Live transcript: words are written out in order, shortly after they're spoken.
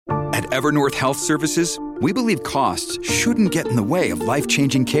At Evernorth Health Services, we believe costs shouldn't get in the way of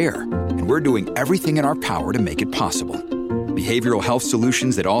life-changing care, and we're doing everything in our power to make it possible. Behavioral health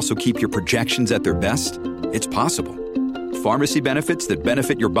solutions that also keep your projections at their best? It's possible. Pharmacy benefits that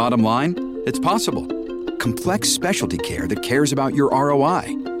benefit your bottom line? It's possible. Complex specialty care that cares about your ROI?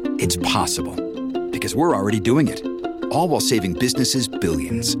 It's possible. Because we're already doing it. All while saving businesses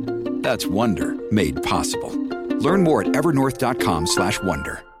billions. That's Wonder made possible. Learn more at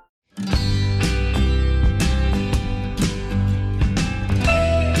evernorth.com/wonder.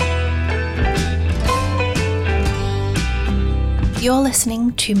 You're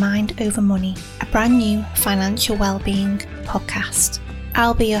listening to Mind Over Money, a brand new financial wellbeing podcast.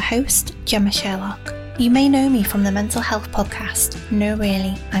 I'll be your host, Gemma Sherlock. You may know me from the mental health podcast, No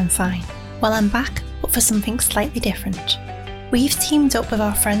Really, I'm Fine. Well, I'm back, but for something slightly different. We've teamed up with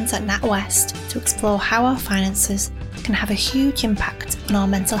our friends at NatWest to explore how our finances can have a huge impact on our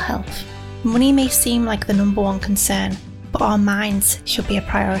mental health. Money may seem like the number one concern, but our minds should be a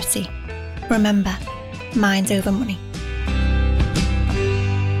priority. Remember, mind over money.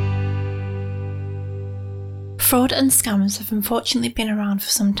 Fraud and scams have unfortunately been around for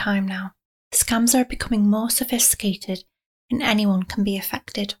some time now. Scams are becoming more sophisticated and anyone can be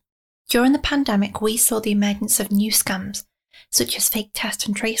affected. During the pandemic, we saw the emergence of new scams, such as fake test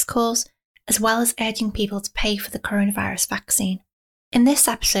and trace calls, as well as urging people to pay for the coronavirus vaccine. In this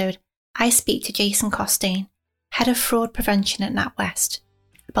episode, I speak to Jason Costain, Head of Fraud Prevention at NatWest,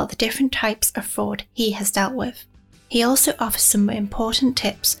 about the different types of fraud he has dealt with. He also offers some important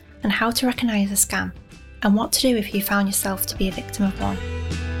tips on how to recognise a scam and what to do if you found yourself to be a victim of one.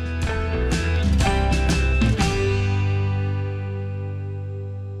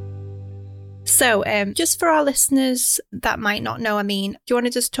 So, just for our listeners that might not know, do you want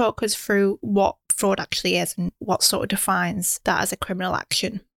to just talk us through what fraud actually is and what sort of defines that as a criminal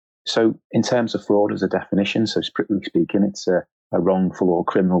action? So, in terms of fraud as a definition, so strictly speaking, it's a wrongful or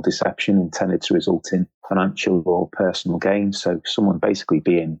criminal deception intended to result in financial or personal gain. So someone basically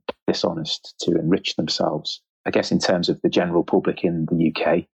being dishonest to enrich themselves. I guess in terms of the general public in the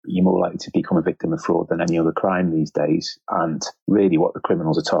UK, you're more likely to become a victim of fraud than any other crime these days. And really what the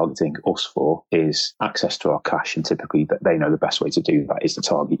criminals are targeting us for is access to our cash. And typically they know the best way to do that is to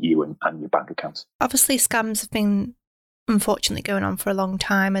target you and your bank accounts. Obviously, scams have been unfortunately going on for a long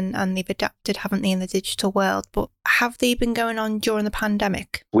time and they've adapted, haven't they, in the digital world, but have they been going on during the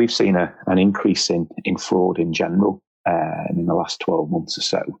pandemic? We've seen an increase in fraud in general in the last 12 months or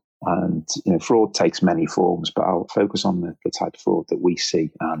so. And, fraud takes many forms, but I'll focus on the type of fraud that we see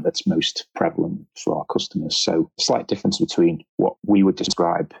and that's most prevalent for our customers. So slight difference between what we would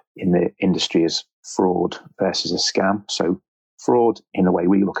describe in the industry as fraud versus a scam. So fraud, in the way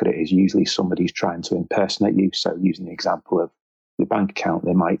we look at it, is usually somebody's trying to impersonate you. So using the example of your bank account,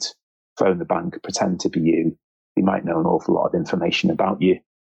 they might phone the bank, pretend to be you. They might know an awful lot of information about you,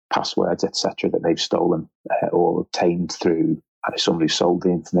 passwords, etc., that they've stolen or obtained through somebody who sold the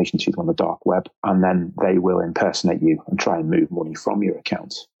information to you on the dark web. And then they will impersonate you and try and move money from your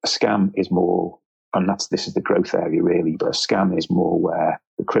account. A scam is more, and this is the growth area really, but a scam is more where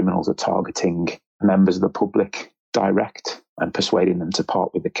the criminals are targeting members of the public direct and persuading them to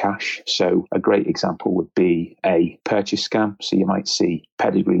part with the cash. So a great example would be a purchase scam. So you might see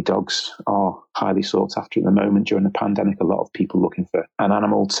pedigree dogs are highly sought after at the moment during the pandemic. A lot of people looking for an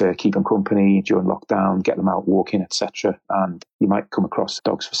animal to keep them company during lockdown, get them out walking, etc. And you might come across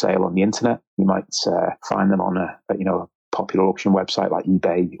dogs for sale on the internet. You might find them on a popular auction website like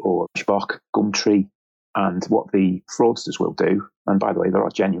eBay or Shbok, Gumtree. And what the fraudsters will do, and by the way, there are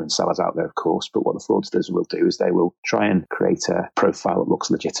genuine sellers out there, of course, but what the fraudsters will do is they will try and create a profile that looks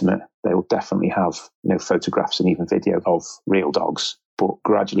legitimate. They will definitely have, photographs and even video of real dogs. But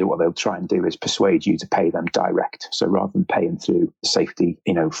gradually what they'll try and do is persuade you to pay them direct. So rather than paying through safety,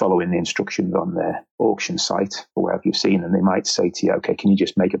 following the instructions on their auction site or wherever you've seen them, they might say to you, okay, can you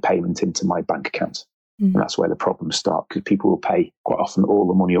just make a payment into my bank account? And that's where the problems start, because people will pay quite often all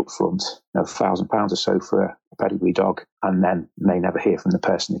the money up front, £1,000 or so for a pedigree dog, and then may never hear from the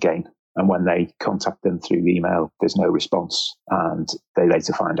person again. And when they contact them through email, there's no response, and they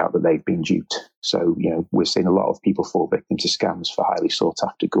later find out that they've been duped. So, we're seeing a lot of people fall victim to scams for highly sought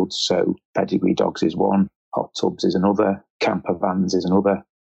after goods. So pedigree dogs is one, hot tubs is another, camper vans is another,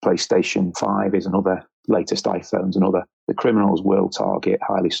 PlayStation 5 is another, latest iPhones another. The criminals will target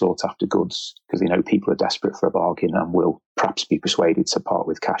highly sought after goods because they know people are desperate for a bargain and will perhaps be persuaded to part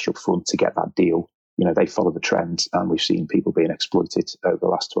with cash up front to get that deal. They follow the trend, and we've seen people being exploited over the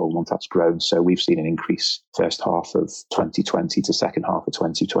last 12 months. That's grown. So we've seen an increase first half of 2020 to second half of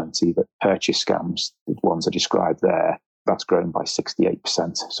 2020. But purchase scams, the ones I described there, That's grown by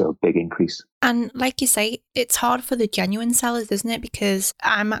 68%, so a big increase. And like you say, it's hard for the genuine sellers, isn't it? Because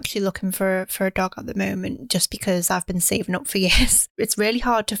I'm actually looking for a dog at the moment just because I've been saving up for years. It's really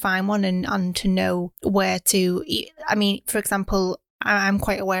hard to find one and to know where to. I mean, for example, I'm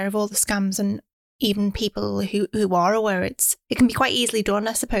quite aware of all the scams, and even people who are aware, it can be quite easily done,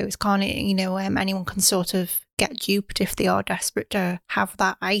 I suppose, can't it? You know, anyone can sort of get duped if they are desperate to have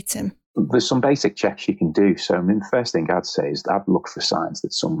that item. There's some basic checks you can do. So, I mean, the first thing I'd say is I'd look for signs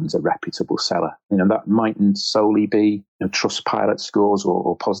that someone's a reputable seller. You know, that mightn't solely be Trustpilot scores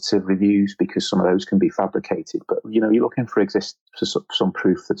or positive reviews, because some of those can be fabricated. But, you know, you're looking for some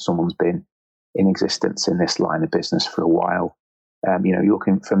proof that someone's been in existence in this line of business for a while. You know,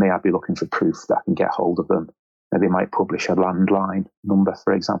 I'd be looking for proof that I can get hold of them. They might publish a landline number,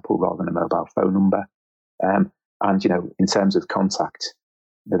 for example, rather than a mobile phone number. And, you know, in terms of contact,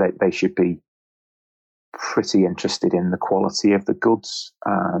 they should be pretty interested in the quality of the goods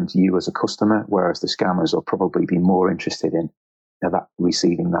and you as a customer, whereas the scammers will probably be more interested in that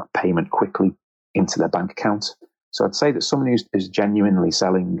receiving that payment quickly into their bank account. So I'd say that someone who's genuinely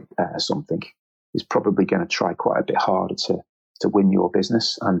selling something is probably going to try quite a bit harder to win your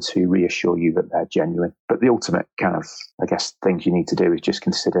business and to reassure you that they're genuine. But the ultimate kind of, I guess, things you need to do is just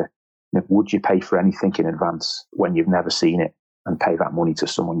consider, would you pay for anything in advance when you've never seen it and pay that money to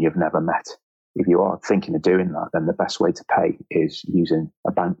someone you've never met? If you are thinking of doing that, then the best way to pay is using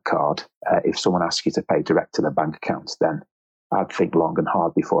a bank card. If someone asks you to pay direct to their bank account, then I'd think long and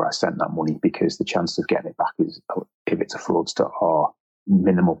hard before I sent that money, because the chances of getting it back is, if it's a fraudster, are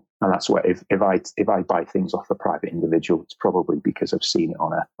minimal. And that's where if I buy things off a private individual, it's probably because I've seen it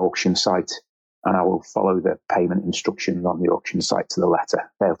on an auction site, and I will follow the payment instructions on the auction site to the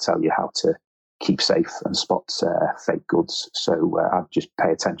letter. They'll tell you how to keep safe and spot fake goods. So I'd just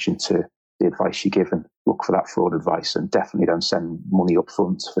pay attention to the advice you give and look for that fraud advice, and definitely don't send money up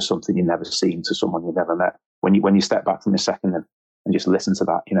front for something you've never seen to someone you've never met. When you step back from a second and just listen to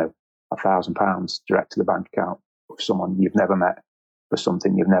that, £1,000 direct to the bank account of someone you've never met for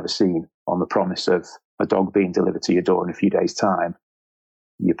something you've never seen on the promise of a dog being delivered to your door in a few days' time,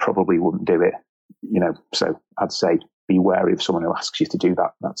 you probably wouldn't do it. So I'd say be wary of someone who asks you to do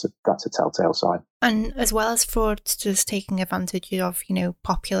that. That's a telltale sign. And as well as fraudsters taking advantage of,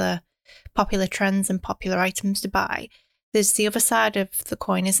 popular trends and popular items to buy, there's the other side of the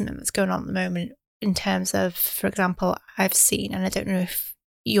coin, isn't it, that's going on at the moment in terms of, for example, I've seen, and I don't know if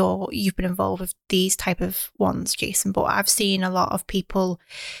you've been involved with these type of ones, Jason, but I've seen a lot of people,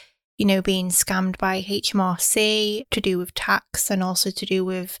 being scammed by HMRC to do with tax and also to do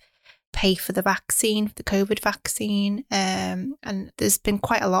with pay for the vaccine, the COVID vaccine. And there's been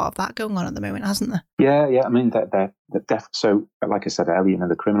quite a lot of that going on at the moment, hasn't there? Yeah. I mean, so like I said earlier,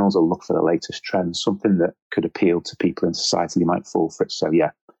 the criminals will look for the latest trends, something that could appeal to people in society. They might fall for it. So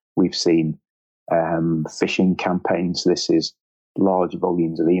yeah, we've seen phishing campaigns. This is large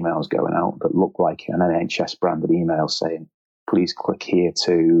volumes of emails going out that look like an NHS branded email saying, please click here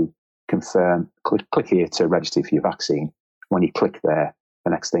to confirm, click here to register for your vaccine. When you click there,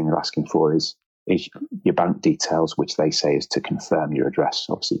 the next thing they're asking for is your bank details, which they say is to confirm your address.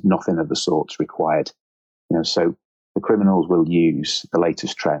 Obviously, nothing of the sort's required. So the criminals will use the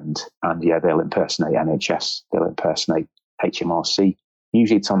latest trend, and they'll impersonate NHS, they'll impersonate HMRC.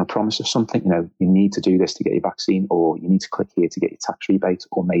 Usually it's on the promise of something, you need to do this to get your vaccine, or you need to click here to get your tax rebate,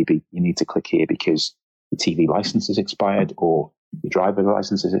 or maybe you need to click here because your TV license is expired or your driver's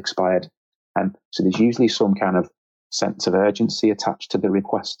license is expired. And so there's usually some kind of sense of urgency attached to the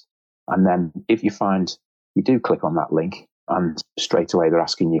request. And then if you find you do click on that link and straight away they're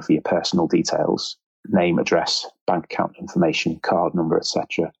asking you for your personal details, name, address, bank account information, card number,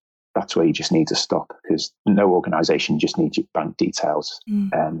 etc., that's where you just need to stop, because no organisation just needs your bank details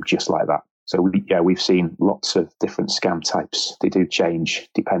just like that. So we've seen lots of different scam types. They do change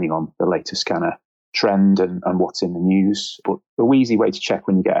depending on the latest kind of trend and what's in the news. But the easy way to check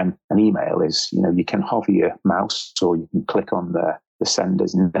when you get an email is, you can hover your mouse or you can click on the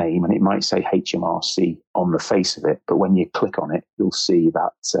sender's name and it might say HMRC on the face of it. But when you click on it, you'll see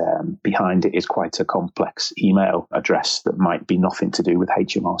that behind it is quite a complex email address that might be nothing to do with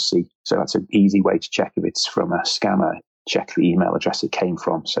HMRC. So that's an easy way to check if it's from a scammer. Check the email address it came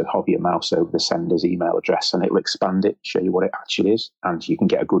from. So hover your mouse over the sender's email address and it'll expand it, show you what it actually is. And you can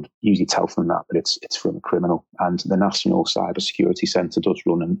get usually tell from that it's from a criminal. And the National Cyber Security Centre does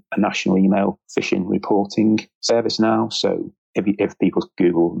run a national email phishing reporting service now. So if people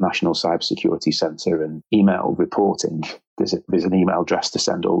Google National Cyber Security Centre and email reporting, there's an email address to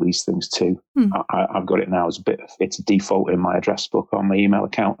send all these things to. I've got it now as it's a default in my address book on my email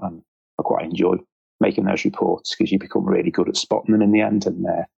account, and I quite enjoy making those reports, because you become really good at spotting them in the end. And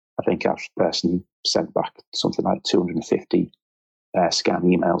I think I've personally sent back something like 250 scam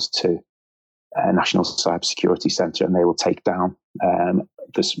emails to National Cybersecurity Centre, and they will take down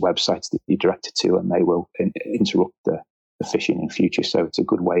this websites that you're directed to, and they will interrupt the phishing in future. So it's a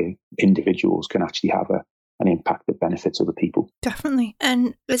good way individuals can actually have an impact that benefits other people. Definitely.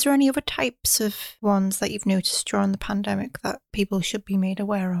 And is there any other types of ones that you've noticed during the pandemic that people should be made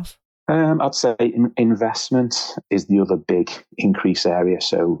aware of? I'd say investment is the other big increase area.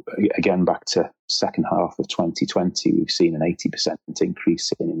 So again, back to second half of 2020, we've seen an 80%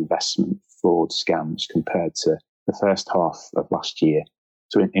 increase in investment fraud scams compared to the first half of last year.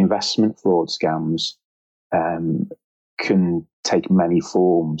 So investment fraud scams can take many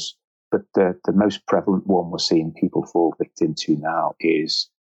forms, but the most prevalent one we're seeing people fall victim to now is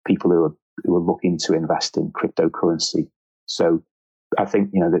people who are looking to invest in cryptocurrency. So I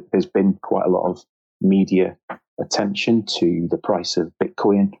think, that there's been quite a lot of media attention to the price of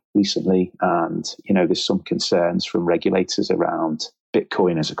Bitcoin recently. And, there's some concerns from regulators around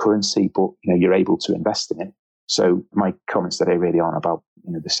Bitcoin as a currency, but, you're able to invest in it. So my comments today really aren't about,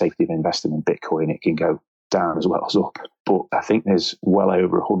 the safety of investing in Bitcoin. It can go down as well as up. But I think there's well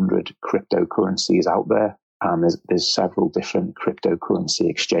over 100 cryptocurrencies out there. And there's several different cryptocurrency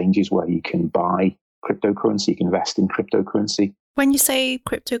exchanges where you can buy cryptocurrency, you can invest in cryptocurrency. When you say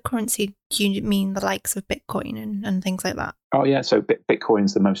cryptocurrency, do you mean the likes of Bitcoin and things like that? Oh, yeah. So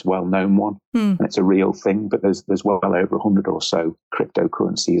Bitcoin's the most well-known one, and it's a real thing, but there's well over 100 or so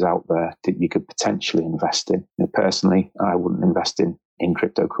cryptocurrencies out there that you could potentially invest in. Personally, I wouldn't invest in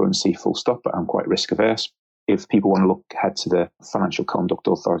cryptocurrency full stop, but I'm quite risk averse. If people want to head to the Financial Conduct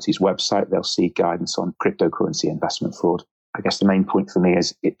Authority's website, they'll see guidance on cryptocurrency investment fraud. I guess the main point for me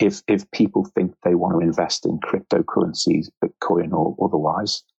is if people think they want to invest in cryptocurrencies, Bitcoin or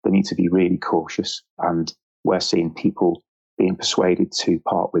otherwise, they need to be really cautious. And we're seeing people being persuaded to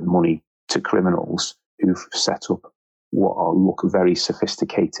part with money to criminals who've set up what look very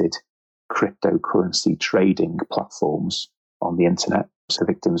sophisticated cryptocurrency trading platforms on the internet. So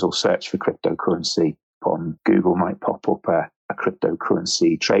victims will search for cryptocurrency on Google, might pop up a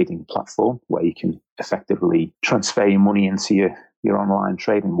cryptocurrency trading platform where you can effectively transfer your money into your online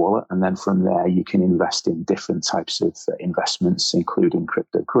trading wallet. And then from there, you can invest in different types of investments, including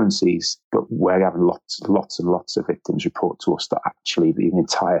cryptocurrencies. But we're having lots and lots of victims report to us that actually the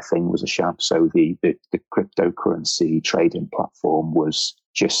entire thing was a sham. So the cryptocurrency trading platform was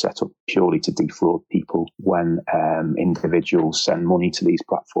just set up purely to defraud people. When individuals send money to these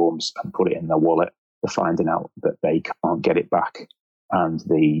platforms and put it in their wallet, they're finding out that they can't get it back, and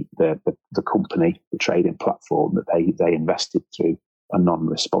the company, the trading platform that they invested through, are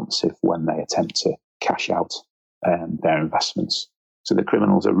non-responsive when they attempt to cash out their investments. So the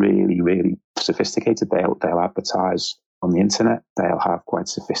criminals are really, really sophisticated. They'll advertise on the internet. They'll have quite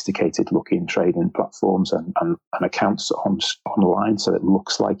sophisticated looking trading platforms and accounts online, so it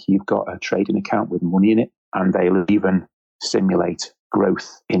looks like you've got a trading account with money in it, and they'll even simulate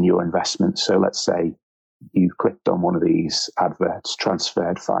growth in your investment. So let's say you clicked on one of these adverts,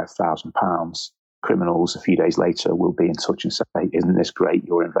 transferred £5,000. Criminals a few days later will be in touch and say, isn't this great?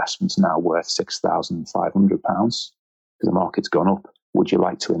 Your investment's now worth £6,500 because the market's gone up. Would you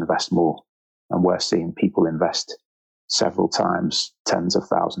like to invest more? And we're seeing people invest several times, tens of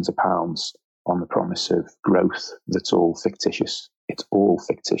thousands of pounds on the promise of growth. That's all fictitious. It's all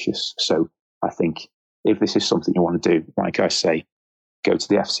fictitious. So I think if this is something you want to do, like I say, go to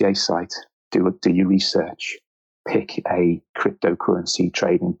the FCA site, do your research, pick a cryptocurrency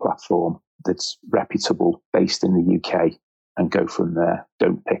trading platform that's reputable, based in the UK, and go from there.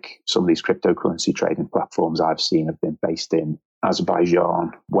 Don't pick some of these cryptocurrency trading platforms I've seen have been based in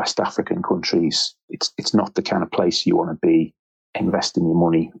Azerbaijan, West African countries. It's not the kind of place you want to be investing your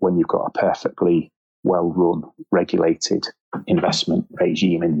money when you've got a perfectly well-run, regulated investment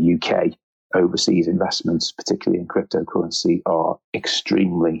regime in the UK. Overseas investments, particularly in cryptocurrency, are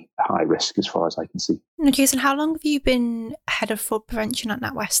extremely high risk as far as I can see. Now, Jason, how long have you been head of fraud prevention at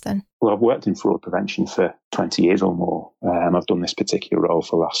NatWest then? Well, I've worked in fraud prevention for 20 years or more. I've done this particular role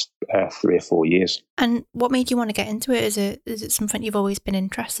for the last 3 or 4 years. And what made you want to get into it? Is it something you've always been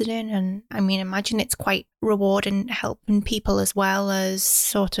interested in? And I mean, imagine it's quite rewarding, helping people as well as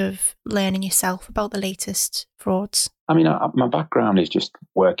sort of learning yourself about the latest frauds. I mean, my background is just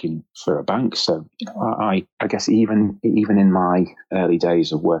working for a bank. So I guess even in my early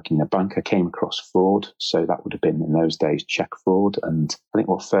days of working in a bank, I came across fraud. So that would have been in those days check fraud. And I think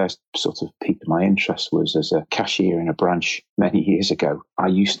what first sort of piqued my interest was as a cashier in a branch many years ago. I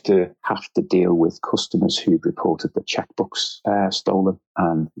used to have to deal with customers who reported the checkbooks stolen,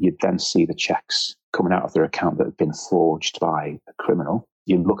 and you'd then see the checks coming out of their account that had been forged by a criminal,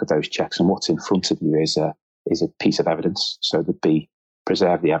 you look at those checks and what's in front of you is a piece of evidence. So there'd be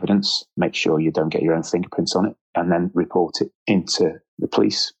preserve the evidence, make sure you don't get your own fingerprints on it, and then report it into the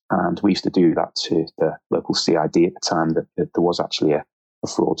police. And we used to do that to the local CID at the time, that there was actually a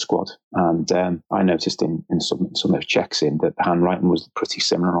fraud squad. And I noticed in some of those checks in that the handwriting was pretty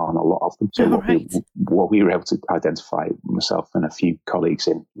similar on a lot of them. So what we were able to identify, myself and a few colleagues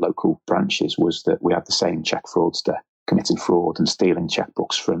in local branches, was that we had the same check fraudster committing fraud and stealing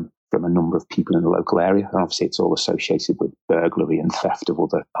checkbooks from a number of people in the local area. And obviously it's all associated with burglary and theft of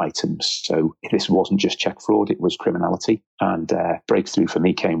other items. So this wasn't just check fraud, it was criminality. And breakthrough for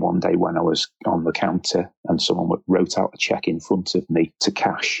me came one day when I was on the counter and someone wrote out a check in front of me to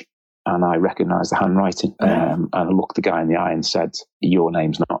cash. And I recognised the handwriting. And I looked the guy in the eye and said, "Your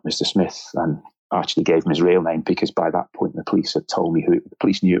name's not Mr. Smith." And I actually gave him his real name, because by that point the police had told me the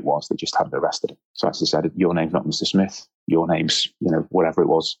police knew it was. They just hadn't arrested him. So I actually said, "Your name's not Mr. Smith. Your name's, whatever it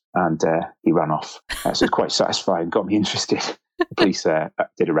was." And he ran off. So it's quite satisfying, got me interested. The police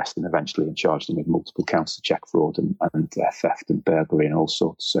did arrest him eventually and charged him with multiple counts of check fraud and theft and burglary and all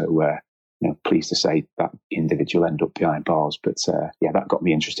sorts. So, pleased to say that individual ended up behind bars. But that got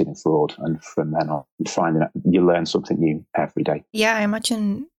me interested in fraud. And from then on, finding out, you learn something new every day. Yeah, I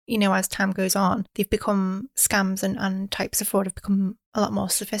imagine, as time goes on, they've become scams and types of fraud have become a lot more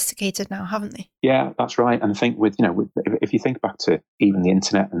sophisticated now, haven't they? Yeah, that's right. And I think if you think back to even the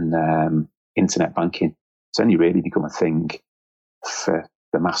internet and internet banking, it's only really become a thing for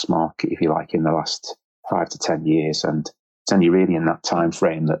the mass market, if you like, in the last 5 to 10 years. And it's only really in that time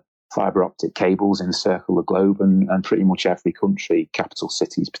frame that fibre optic cables encircle the globe, and pretty much every country, capital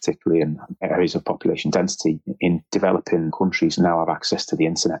cities particularly, and areas of population density in developing countries now have access to the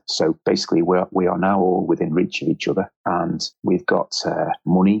internet. So basically we are now all within reach of each other, and we've got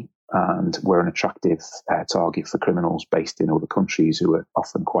money, and we're an attractive target for criminals based in other countries who are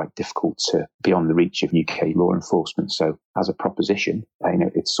often quite difficult to beyond the reach of UK law enforcement. So as a proposition,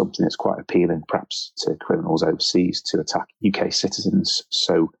 it's something that's quite appealing perhaps to criminals overseas to attack UK citizens.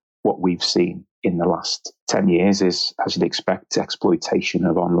 So what we've seen in the last 10 years is, as you'd expect, exploitation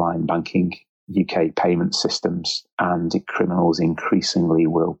of online banking, UK payment systems, and criminals increasingly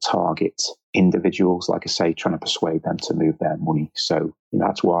will target individuals, like I say, trying to persuade them to move their money. So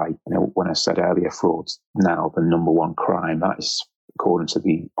that's why, when I said earlier, fraud's now the number one crime. That is, according to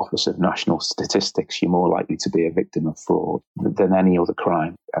the Office of National Statistics, you're more likely to be a victim of fraud than any other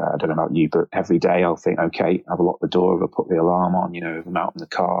crime. I don't know about you, but every day I'll think, okay, I've locked the door, I've put the alarm on, if I'm out in the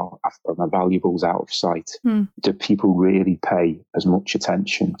car, I've got my valuables out of sight. Do people really pay as much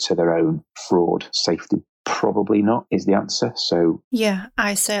attention to their own fraud safety? Probably not, is the answer. So yeah,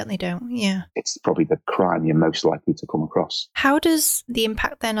 I certainly don't. Yeah, it's probably the crime you're most likely to come across. How does the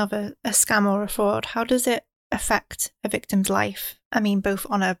impact then of a scam or a fraud, how does it affect a victim's life? I mean, both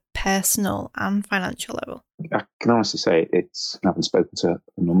on a personal and financial level. I can honestly say having spoken to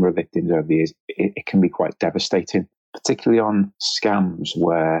a number of victims over the years, it can be quite devastating, particularly on scams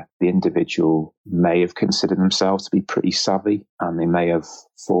where the individual may have considered themselves to be pretty savvy, and they may have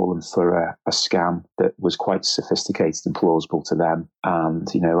fallen for a scam that was quite sophisticated and plausible to them. And,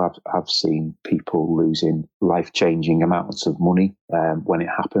 I've seen people losing life-changing amounts of money when it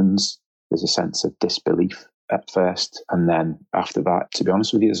happens. There's a sense of disbelief at first, and then after that, to be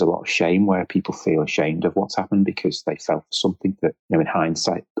honest with you, there's a lot of shame where people feel ashamed of what's happened because they fell for something that, in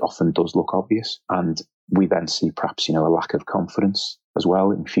hindsight, often does look obvious. And we then see perhaps, a lack of confidence as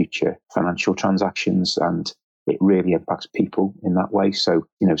well in future financial transactions, and it really impacts people in that way. So,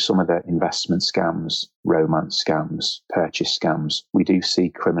 some of the investment scams, romance scams, purchase scams, we do see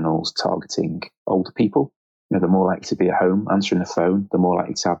criminals targeting older people. They're more likely to be at home answering the phone. They're more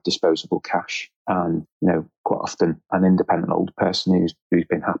likely to have disposable cash. And, quite often an independent older person who's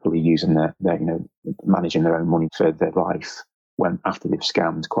been happily using their managing their own money for their life, when after they've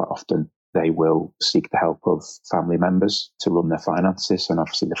scammed, quite often they will seek the help of family members to run their finances. And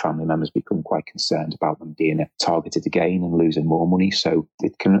obviously the family members become quite concerned about them being targeted again and losing more money. So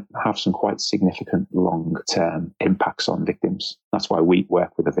it can have some quite significant long-term impacts on victims. That's why we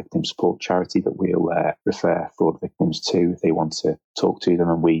work with a victim support charity that we'll refer fraud victims to if they want to talk to them.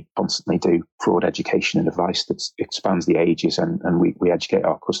 And we constantly do fraud education and advice that expands the ages, and we educate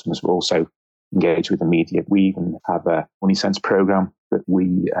our customers, but also engage with the media. We even have a Money Sense program that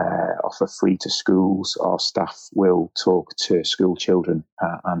we offer free to schools. Our staff will talk to school children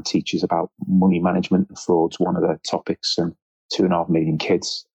and teachers about money management and fraud's one of the topics, and 2.5 million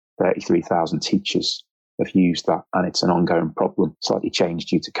kids, 33,000 teachers have used that, and it's an ongoing problem. Slightly changed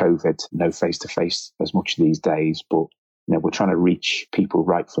due to COVID, no face-to-face as much these days, but we're trying to reach people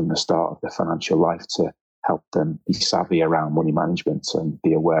right from the start of their financial life to help them be savvy around money management and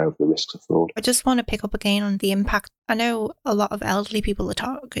be aware of the risks of fraud. I just want to pick up again on the impact. I know a lot of elderly people are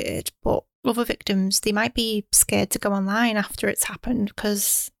targeted, but other victims, they might be scared to go online after it's happened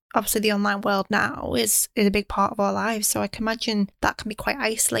because obviously the online world now is a big part of our lives. So I can imagine that can be quite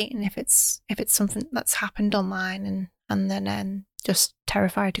isolating if it's something that's happened online and then just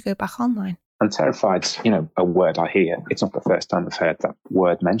terrified to go back online. And terrified's, a word I hear. It's not the first time I've heard that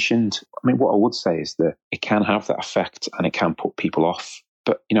word mentioned. I mean, what I would say is that it can have that effect and it can put people off.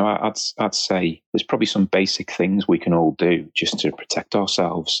 But, I'd say there's probably some basic things we can all do just to protect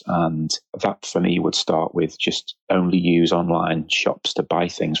ourselves. And that for me would start with just only use online shops to buy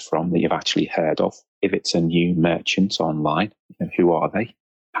things from that you've actually heard of. If it's a new merchant online, who are they?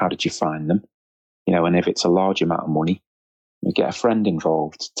 How did you find them? And if it's a large amount of money, you get a friend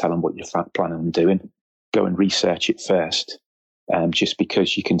involved, tell them what you're planning on doing. Go and research it first. Just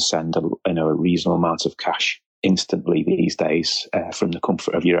because you can send a reasonable amount of cash instantly these days from the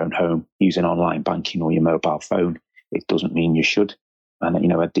comfort of your own home using online banking or your mobile phone, it doesn't mean you should. And,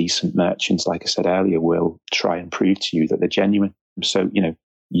 a decent merchant, like I said earlier, will try and prove to you that they're genuine. So,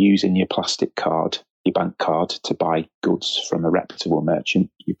 using your plastic card, your bank card to buy goods from a reputable merchant,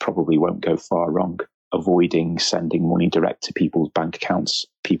 you probably won't go far wrong. Avoiding sending money direct to people's bank accounts,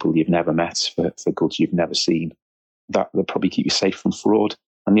 people you've never met for goods you've never seen. That will probably keep you safe from fraud.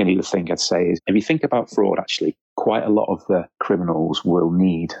 And the only other thing I'd say is, if you think about fraud, actually, quite a lot of the criminals will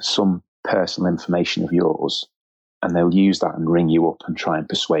need some personal information of yours, and they'll use that and ring you up and try and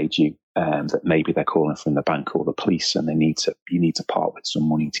persuade you that maybe they're calling from the bank or the police and you need to part with some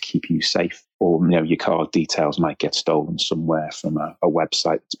money to keep you safe. Or, your card details might get stolen somewhere from a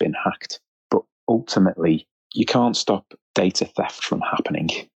website that's been hacked. But ultimately, you can't stop data theft from happening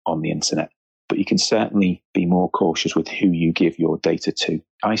on the internet, but you can certainly be more cautious with who you give your data to.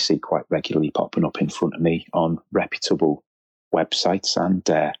 I see quite regularly popping up in front of me on reputable websites and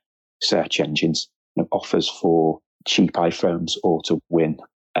search engines, offers for cheap iPhones or to win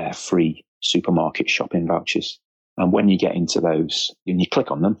free supermarket shopping vouchers. And when you get into those and you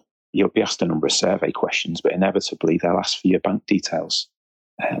click on them, you'll be asked a number of survey questions, but inevitably they'll ask for your bank details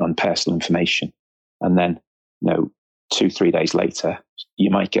and personal information. And then, 2-3 days later,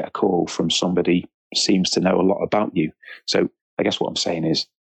 you might get a call from somebody who seems to know a lot about you. So I guess what I'm saying is,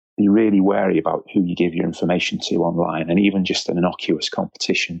 be really wary about who you give your information to online, and even just an innocuous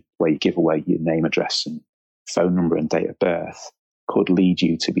competition where you give away your name, address and phone number and date of birth could lead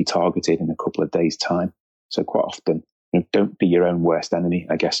you to be targeted in a couple of days' time. So quite often, don't be your own worst enemy,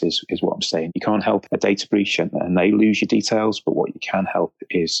 I guess is what I'm saying. You can't help a data breach and they lose your details, but what you can help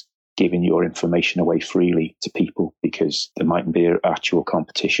is giving your information away freely to people, because there mightn't be an actual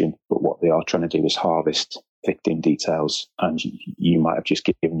competition, but what they are trying to do is harvest victim details, and you might have just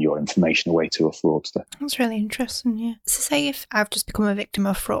given your information away to a fraudster. That's really interesting, yeah. So say if I've just become a victim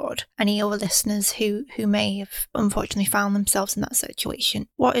of fraud, any other listeners who may have unfortunately found themselves in that situation,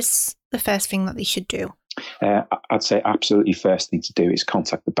 what is the first thing that they should do? I'd say absolutely first thing to do is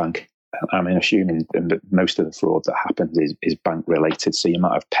contact the bank. I mean, assuming that most of the fraud that happens is bank related. So you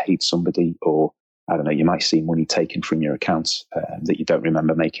might have paid somebody, or I don't know, you might see money taken from your accounts that you don't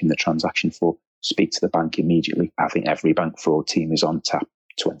remember making the transaction for. Speak to the bank immediately. I think every bank fraud team is on tap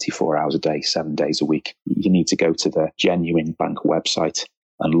 24 hours a day, 7 days a week. You need to go to the genuine bank website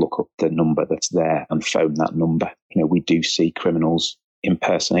and look up the number that's there and phone that number. We do see criminals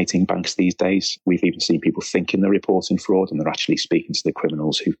impersonating banks these days. We've even seen people thinking they're reporting fraud and they're actually speaking to the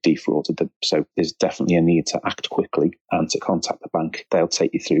criminals who've defrauded them. So there's definitely a need to act quickly and to contact the bank. They'll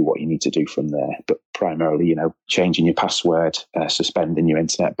take you through what you need to do from there. But primarily, changing your password, suspending your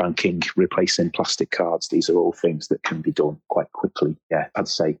internet banking, replacing plastic cards. These are all things that can be done quite quickly. Yeah, I'd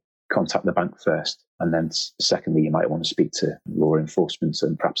say contact the bank first. And then secondly, you might want to speak to law enforcement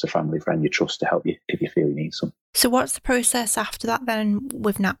and perhaps a family friend you trust to help you if you feel you need some. So what's the process after that then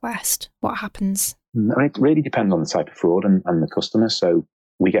with NatWest? What happens? It really depends on the type of fraud and the customer. So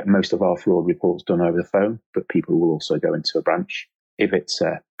we get most of our fraud reports done over the phone, but people will also go into a branch. If it's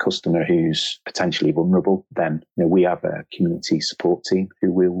a customer who's potentially vulnerable, then we have a community support team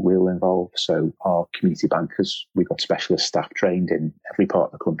who will involve. So our community bankers, we've got specialist staff trained in every part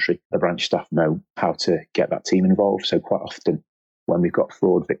of the country. The branch staff know how to get that team involved. So quite often when we've got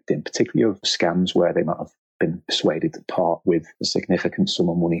fraud victim, particularly of scams where they might have been persuaded to part with a significant sum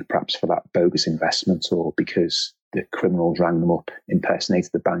of money, perhaps for that bogus investment, or because the criminals rang them up,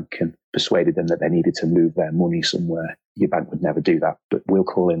 impersonated the bank and persuaded them that they needed to move their money somewhere. Your bank would never do that, but we'll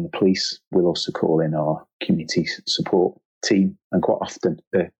call in the police. We'll also call in our community support team. And quite often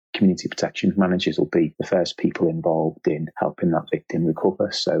the community protection managers will be the first people involved in helping that victim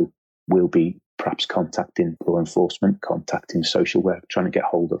recover. So we'll be perhaps contacting law enforcement, contacting social work, trying to get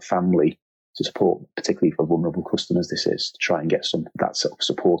hold of family to support, particularly for vulnerable customers, this is to try and get some that sort of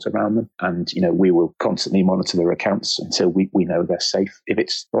support around them. And, we will constantly monitor their accounts until we know they're safe. If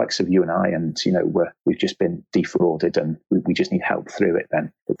it's the likes of you and I and, we've just been defrauded and we just need help through it,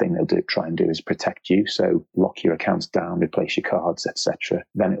 then the thing they'll try and do is protect you. So lock your accounts down, replace your cards, etc.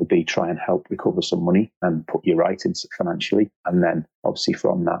 Then it'll be try and help recover some money and put you right in financially. And then obviously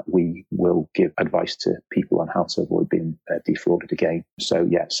from that, we will give advice to people on how to avoid being defrauded again. So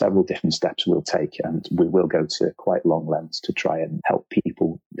yeah, several different steps we'll take, and we will go to quite long lengths to try and help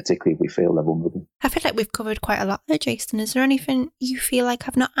people, particularly if we feel they're vulnerable. I feel like we've covered quite a lot there, Jason. Is there anything you feel like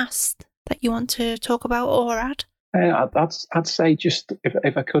I've not asked that you want to talk about or add? I'd say just,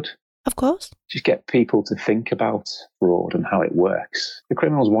 if I could, of course, just get people to think about fraud and how it works. The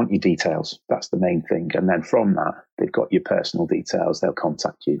criminals want your details. That's the main thing. And then from that, they've got your personal details. They'll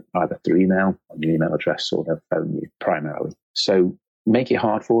contact you either through email, on your email address, or they'll phone you primarily. So make it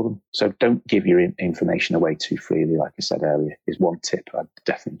hard for them. So don't give your information away too freely. Like I said earlier, is one tip I'd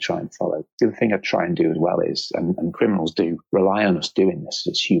definitely try and follow. The other thing I'd try and do as well is, and criminals do rely on us doing this,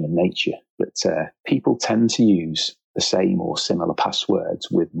 it's human nature, but people tend to use the same or similar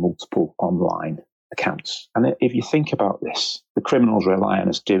passwords with multiple online accounts. And if you think about this, the criminals rely on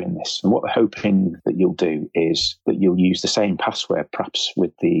us doing this. And what they're hoping that you'll do is that you'll use the same password, perhaps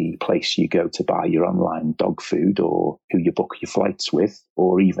with the place you go to buy your online dog food, or who you book your flights with,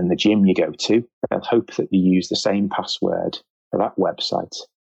 or even the gym you go to. They'll hope that you use the same password for that website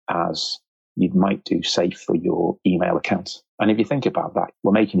as you might do, say, for your email account. And if you think about that,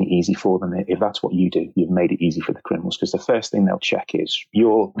 we're making it easy for them. If that's what you do, you've made it easy for the criminals, because the first thing they'll check is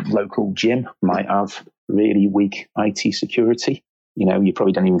your local gym might have really weak IT security. You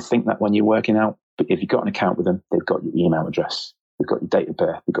probably don't even think that when you're working out, but if you've got an account with them, they've got your email address, they've got your date of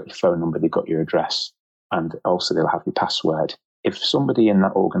birth, they've got your phone number, they've got your address, and also they'll have your password. If somebody in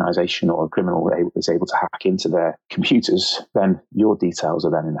that organisation or a criminal is able to hack into their computers, then your details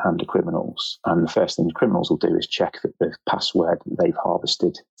are then in the hand of criminals. And the first thing the criminals will do is check that the password that they've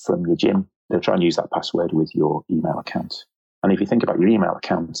harvested from your gym, they'll try and use that password with your email account. And if you think about your email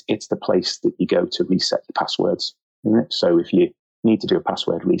account, it's the place that you go to reset your passwords, isn't it? So if you need to do a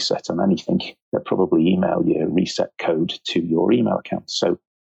password reset on anything, they'll probably email you a reset code to your email account. So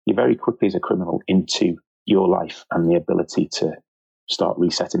you're very quickly as a criminal into your life and the ability to start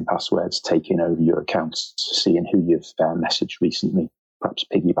resetting passwords, taking over your accounts, seeing who you've messaged recently, perhaps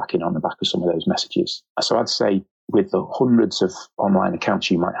piggybacking on the back of some of those messages. So I'd say with the hundreds of online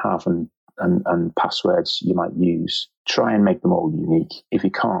accounts you might have and passwords you might use, try and make them all unique. If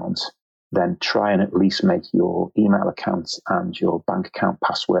you can't, then try and at least make your email accounts and your bank account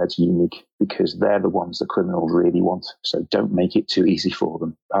passwords unique, because they're the ones the criminals really want. So don't make it too easy for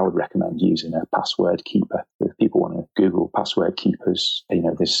them. I would recommend using a password keeper. If people want to Google password keepers,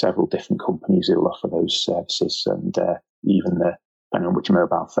 there's several different companies who will offer those services, and even depending on which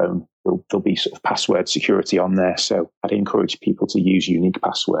mobile phone, there'll be sort of password security on there. So I'd encourage people to use unique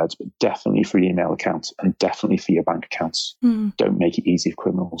passwords, but definitely for your email accounts and definitely for your bank accounts. Don't make it easy for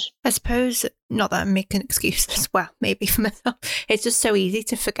criminals. I suppose, not that I'm making excuses as well, maybe for myself, it's just so easy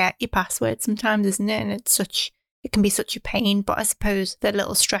to forget your password sometimes, isn't it? And it can be such a pain, but I suppose the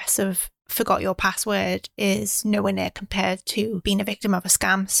little stress of forgot your password is nowhere near compared to being a victim of a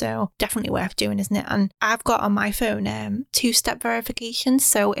scam. So definitely worth doing, isn't it? And I've got on my phone 2-step verification.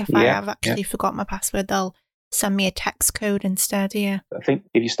 So if I have actually forgot my password, they'll send me a text code instead. I think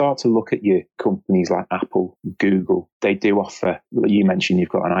if you start to look at your companies like Apple, Google, they do offer, you mentioned you've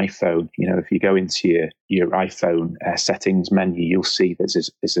got an iPhone. If you go into your iPhone settings menu, you'll see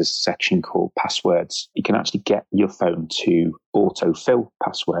there's a section called passwords. You can actually get your phone to autofill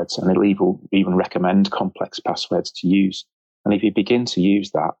passwords, and it'll even recommend complex passwords to use. And if you begin to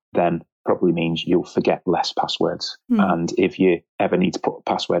use that, then probably means you'll forget less passwords. And if you ever need to put a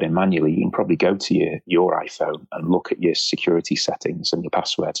password in manually, you can probably go to your iPhone and look at your security settings and your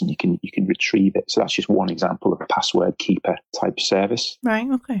passwords, and you can retrieve it. So that's just one example of a password keeper type service. Right,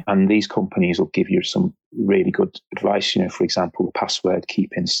 okay. And these companies will give you some really good advice. For example, the password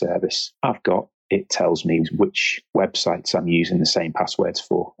keeping service I've got, it tells me which websites I'm using the same passwords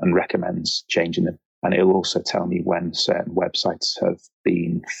for and recommends changing them. And it'll also tell me when certain websites have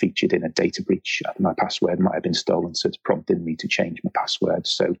been featured in a data breach. My password might have been stolen, so it's prompting me to change my password.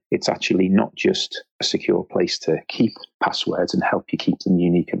 So it's actually not just a secure place to keep passwords and help you keep them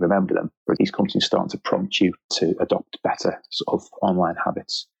unique and remember them, but these companies are starting to prompt you to adopt better sort of online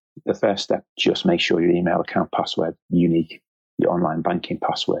habits. The first step, just make sure your email account password unique. your online banking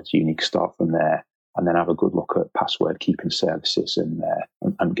passwords, unique start from there, and then have a good look at password keeping services and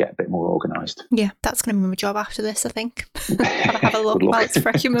get a bit more organised. Yeah, that's going to be my job after this, I think. have a look while it's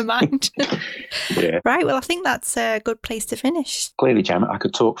fresh in my mind. Yeah. Right, well, I think that's a good place to finish. Clearly, Gemma, I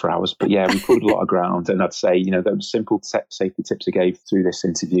could talk for hours, but yeah, we covered a lot of ground. And I'd say, those simple safety tips I gave through this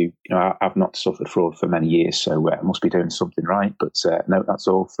interview, I've not suffered fraud for many years, so I must be doing something right. But no, that's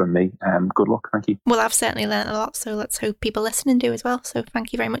all from me. Good luck. Thank you. Well, I've certainly learned a lot, so let's hope people listening do as well. So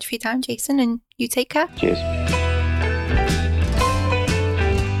thank you very much for your time, Jason, and you take care. Cheers.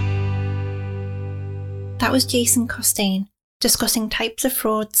 That was Jason Costain discussing types of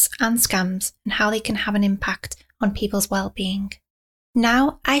frauds and scams and how they can have an impact on people's well-being.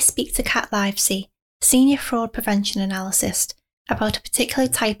 Now I speak to Kat Livesey, Senior Fraud Prevention Analyst, about a particular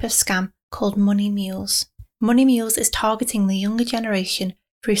type of scam called Money Mules. Money Mules is targeting the younger generation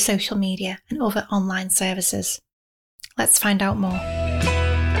through social media and other online services. Let's find out more.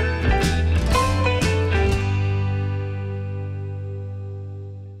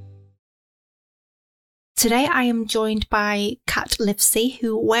 Today I am joined by Kat Livesey,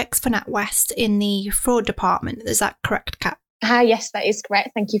 who works for NatWest in the fraud department. Is that correct, Kat? Hi, yes, that is correct.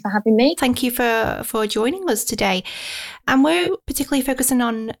 Thank you for having me. Thank you for joining us today. And we're particularly focusing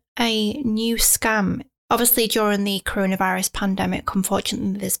on a new scam. Obviously, during the coronavirus pandemic,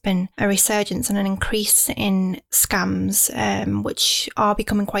 unfortunately, there's been a resurgence and an increase in scams, which are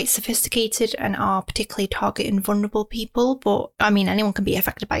becoming quite sophisticated and are particularly targeting vulnerable people. But I mean, anyone can be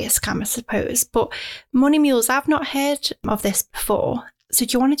affected by a scam, I suppose. But Money Mules, I've not heard of this before. So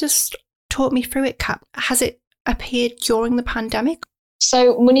do you want to just talk me through it, Kat? Has it appeared during the pandemic?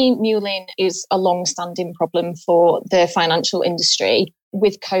 So money muling is a long-standing problem for the financial industry.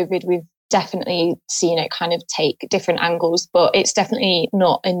 With COVID, we've definitely seen it kind of take different angles, but it's definitely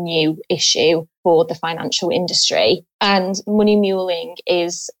not a new issue for the financial industry. And money muling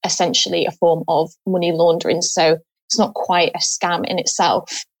is essentially a form of money laundering. So it's not quite a scam in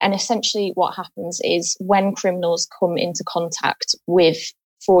itself. And essentially what happens is when criminals come into contact with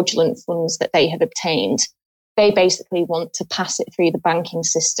fraudulent funds that they have obtained, they basically want to pass it through the banking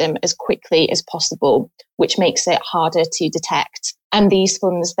system as quickly as possible, which makes it harder to detect. And these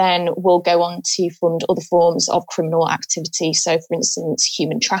funds then will go on to fund other forms of criminal activity. So, for instance,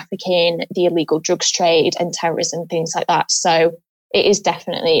 human trafficking, the illegal drugs trade and terrorism, things like that. So it is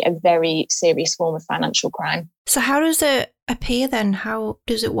definitely a very serious form of financial crime. So how does it appear then? How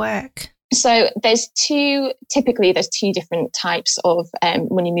does it work? So there's two different types of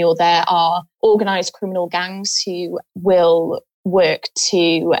money mule. There are organised criminal gangs who will work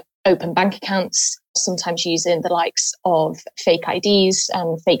to open bank accounts, sometimes using the likes of fake IDs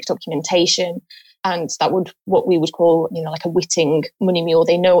and fake documentation. And that would, what we would call, like a witting money mule.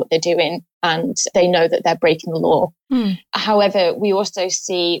 They know what they're doing and they know that they're breaking the law. However, we also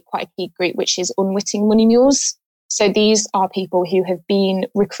see quite a key group, which is unwitting money mules. So these are people who have been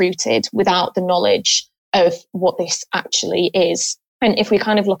recruited without the knowledge of what this actually is. And if we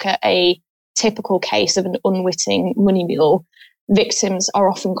kind of look at a typical case of an unwitting money mule, victims are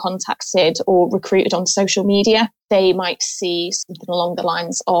often contacted or recruited on social media. They might see something along the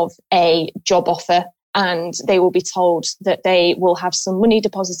lines of a job offer, and they will be told that they will have some money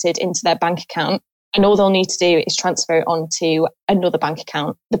deposited into their bank account. And all they'll need to do is transfer it onto another bank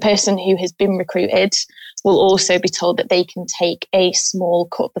account. The person who has been recruited will also be told that they can take a small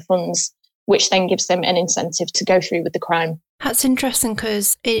cut of the funds, which then gives them an incentive to go through with the crime. That's interesting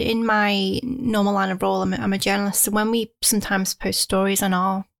because in my normal line of role, I'm a journalist. So when we sometimes post stories on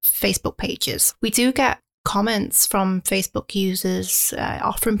our Facebook pages, we do get comments from Facebook users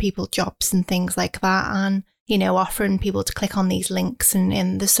offering people jobs and things like that. And offering people to click on these links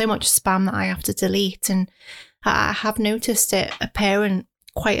and there's so much spam that I have to delete. And I have noticed it appearing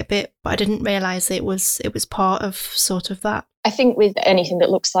quite a bit, but I didn't realise it was part of sort of that. I think with anything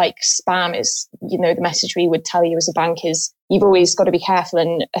that looks like spam is, the message we would tell you as a bank is you've always got to be careful.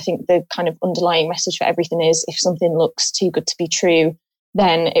 And I think the kind of underlying message for everything is if something looks too good to be true,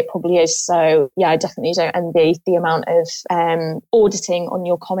 then it probably is. So yeah, I definitely don't envy the amount of auditing on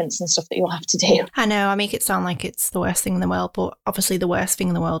your comments and stuff that you'll have to do. I know, I make it sound like it's the worst thing in the world, but obviously the worst thing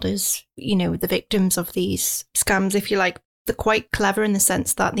in the world is, the victims of these scams, if you like. They're quite clever in the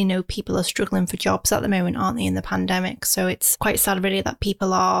sense that they know people are struggling for jobs at the moment, aren't they, in the pandemic? So it's quite sad really that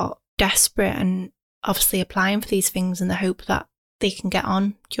people are desperate and obviously applying for these things in the hope that they can get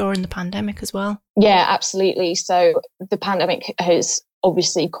on during the pandemic as well. Yeah, absolutely. So the pandemic has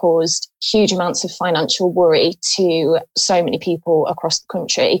obviously caused huge amounts of financial worry to so many people across the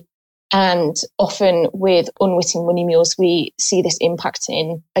country. And often with unwitting money mules, we see this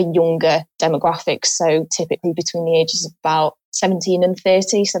impacting a younger demographic. So typically between the ages of about 17 and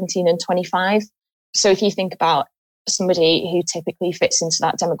 30, 17 and 25. So if you think about somebody who typically fits into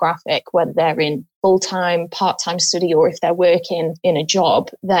that demographic, whether they're in full-time, part-time study, or if they're working in a job,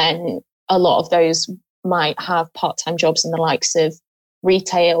 then a lot of those might have part-time jobs in the likes of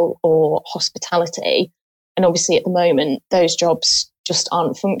retail or hospitality. And obviously at the moment, those jobs just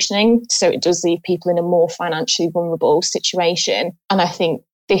aren't functioning. So it does leave people in a more financially vulnerable situation. And I think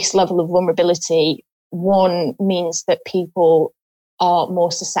this level of vulnerability, one, means that people are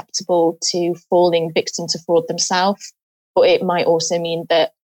more susceptible to falling victim to fraud themselves, but it might also mean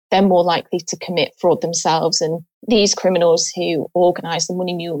that they're more likely to commit fraud themselves. And these criminals who organise the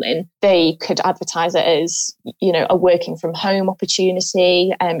money muling, they could advertise it as, a working from home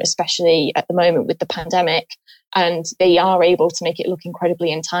opportunity, especially at the moment with the pandemic. And they are able to make it look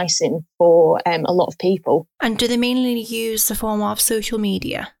incredibly enticing for a lot of people. And do they mainly use the form of social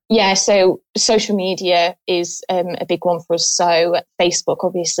media? Yeah, so social media is a big one for us. So Facebook,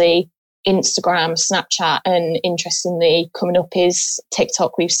 obviously, Instagram, Snapchat, and interestingly coming up is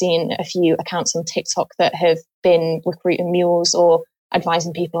TikTok. We've seen a few accounts on TikTok that have been recruiting mules or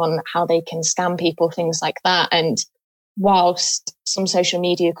advising people on how they can scam people, things like that. And whilst some social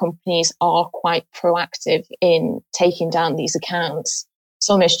media companies are quite proactive in taking down these accounts, it's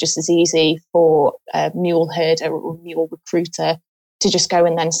almost just as easy for a mule herder or mule recruiter to just go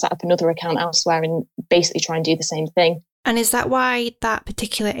and then set up another account elsewhere and basically try and do the same thing. And is that why that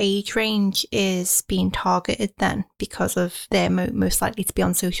particular age range is being targeted then? Because of they're most likely to be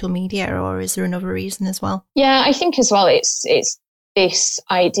on social media, or is there another reason as well? Yeah, I think as well it's this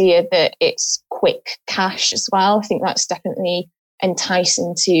idea that it's quick cash as well. I think that's definitely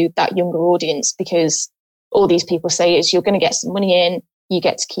enticing to that younger audience, because all these people say is you're going to get some money in, you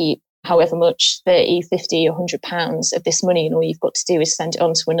get to keep however much, 30, 50, £100 of this money, and all you've got to do is send it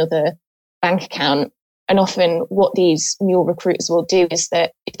on to another bank account. And often what these mule recruiters will do is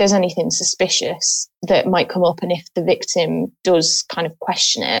that if there's anything suspicious that might come up, and if the victim does kind of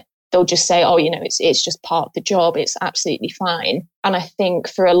question it, they'll just say, oh, it's just part of the job. It's absolutely fine. And I think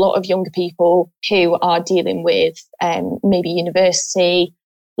for a lot of younger people who are dealing with maybe university,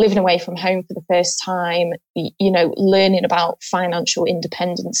 living away from home for the first time, learning about financial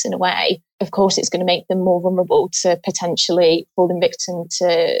independence in a way, of course, it's going to make them more vulnerable to potentially falling victim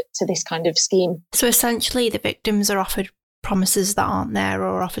to this kind of scheme. So essentially, the victims are offered promises that aren't there,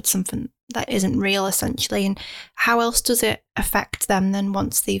 or offered something that isn't real, essentially. And how else does it affect them then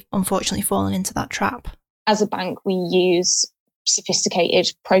once they've unfortunately fallen into that trap? As a bank, we use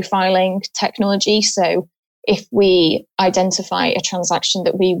sophisticated profiling technology. So if we identify a transaction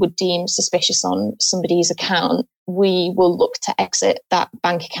that we would deem suspicious on somebody's account, we will look to exit that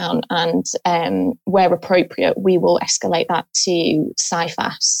bank account, and where appropriate, we will escalate that to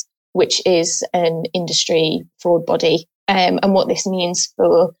CIFAS, which is an industry fraud body. And what this means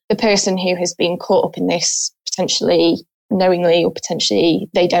for the person who has been caught up in this, potentially knowingly or potentially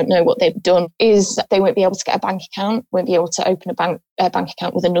they don't know what they've done, is they won't be able to get a bank account, won't be able to open a bank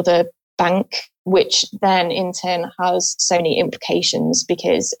account with another bank, which then in turn has so many implications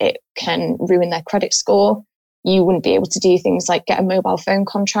because it can ruin their credit score. You wouldn't be able to do things like get a mobile phone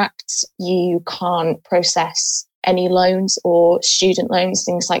contract. You can't process any loans or student loans,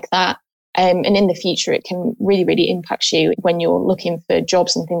 things like that. And in the future, it can really, really impact you when you're looking for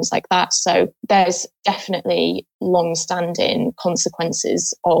jobs and things like that. So there's definitely long-standing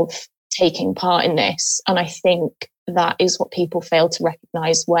consequences of taking part in this. And I think that is what people fail to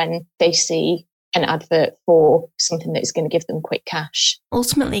recognise when they see an advert for something that is going to give them quick cash.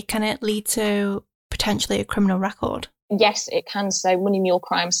 Ultimately, can it lead to potentially a criminal record? Yes, it can. So money mule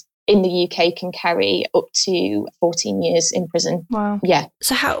crimes in the UK can carry up to 14 years in prison. Wow. Yeah.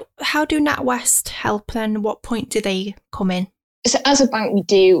 So how do NatWest help then? What point do they come in? So as a bank, we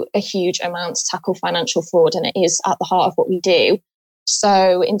do a huge amount to tackle financial fraud, and it is at the heart of what we do.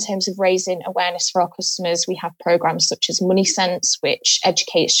 So in terms of raising awareness for our customers, we have programs such as Money Sense, which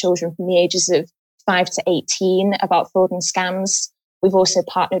educates children from the ages of 5 to 18 about fraud and scams. We've also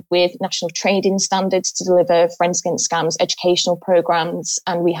partnered with National Trading Standards to deliver Friends Against Scams educational programs.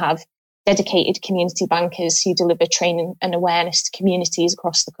 And we have dedicated community bankers who deliver training and awareness to communities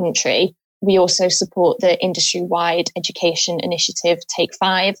across the country. We also support the industry-wide education initiative Take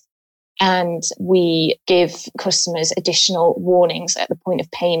 5. And we give customers additional warnings at the point of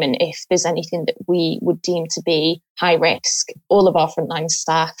payment if there's anything that we would deem to be high risk. All of our frontline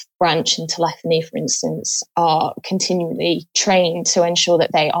staff, branch and telephony, for instance, are continually trained to ensure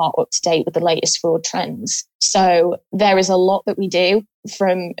that they are up to date with the latest fraud trends. So there is a lot that we do.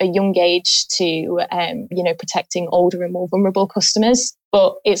 from a young age to, protecting older and more vulnerable customers.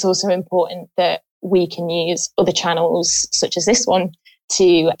 But it's also important that we can use other channels such as this one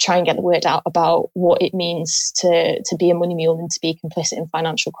to try and get the word out about what it means to be a money mule and to be complicit in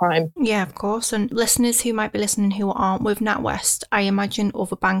financial crime. Yeah, of course. And listeners who might be listening who aren't with NatWest, I imagine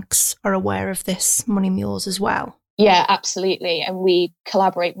other banks are aware of this money mules as well. Yeah, absolutely. And we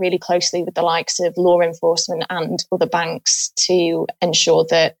collaborate really closely with the likes of law enforcement and other banks to ensure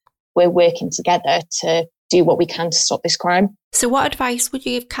that we're working together to do what we can to stop this crime. So what advice would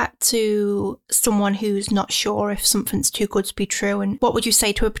you give, Kat, to someone who's not sure if something's too good to be true? And what would you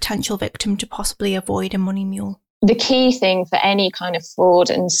say to a potential victim to possibly avoid a money mule? The key thing for any kind of fraud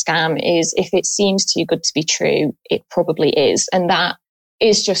and scam is if it seems too good to be true, it probably is. And that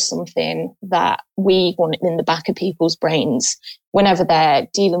is just something that we want in the back of people's brains whenever they're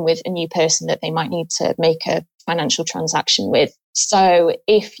dealing with a new person that they might need to make a financial transaction with. So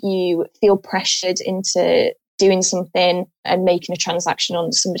if you feel pressured into doing something and making a transaction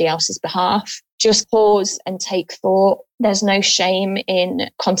on somebody else's behalf, just pause and take thought. There's no shame in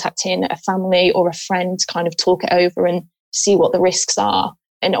contacting a family or a friend to kind of talk it over and see what the risks are.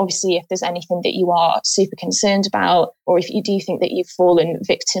 And obviously, if there's anything that you are super concerned about, or if you do think that you've fallen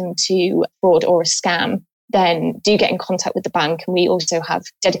victim to fraud or a scam, then do get in contact with the bank. And we also have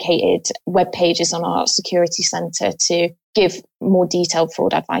dedicated web pages on our security centre to give more detailed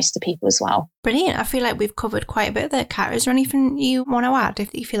fraud advice to people as well. Brilliant. I feel like we've covered quite a bit there, Kat. Is there anything you want to add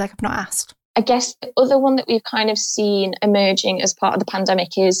if you feel like I've not asked? I guess the other one that we've kind of seen emerging as part of the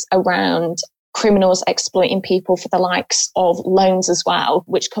pandemic is around criminals exploiting people for the likes of loans as well,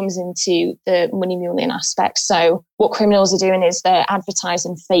 which comes into the money muling aspect. So what criminals are doing is they're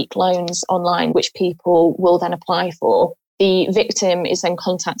advertising fake loans online, which people will then apply for. The victim is then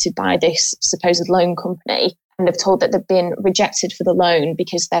contacted by this supposed loan company, and they've told that they've been rejected for the loan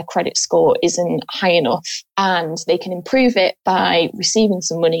because their credit score isn't high enough, and they can improve it by receiving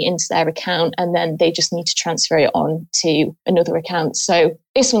some money into their account, and then they just need to transfer it on to another account. So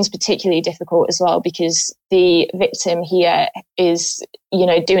this one's particularly difficult as well because the victim here is,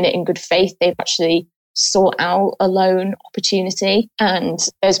 doing it in good faith. They've actually sought out a loan opportunity, and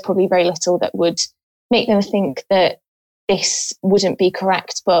there's probably very little that would make them think that this wouldn't be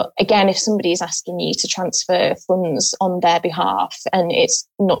correct. But again, if somebody is asking you to transfer funds on their behalf and it's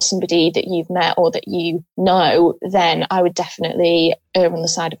not somebody that you've met or that you know, then I would definitely err on the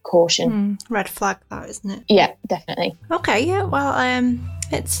side of caution. Red flag that, isn't it? Yeah, definitely. Okay, yeah, well,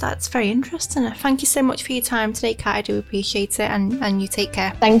 that's very interesting. Thank you so much for your time today, Kat. I do appreciate it, and you take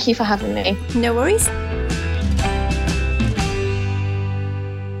care. Thank you for having me. No worries.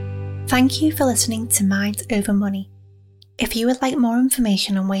 Thank you for listening to Minds Over Money. If you would like more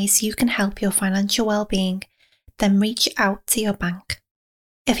information on ways you can help your financial well-being, then reach out to your bank.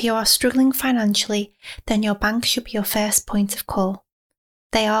 If you are struggling financially, then your bank should be your first point of call.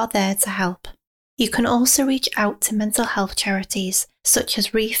 They are there to help. You can also reach out to mental health charities such as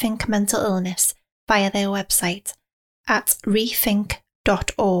Rethink Mental Illness via their website at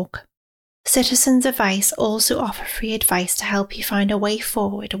rethink.org. Citizens Advice also offer free advice to help you find a way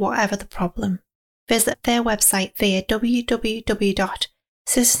forward, whatever the problem. Visit their website via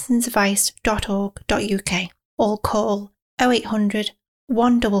www.citizensadvice.org.uk or call 0800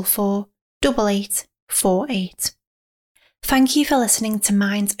 144 8848. Thank you for listening to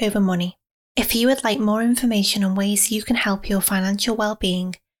Minds Over Money. If you would like more information on ways you can help your financial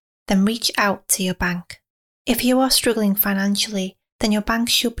well-being, then reach out to your bank. If you are struggling financially, then your bank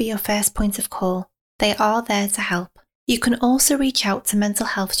should be your first point of call. They are there to help. You can also reach out to mental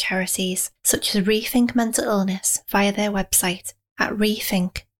health charities such as Rethink Mental Illness via their website at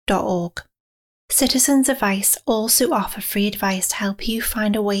rethink.org. Citizens Advice also offer free advice to help you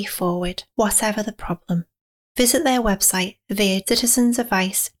find a way forward, whatever the problem. Visit their website via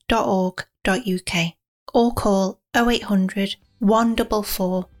citizensadvice.org.uk or call 0800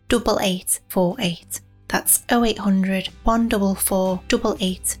 144 8848. That's 0800 144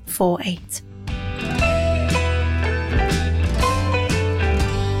 8848.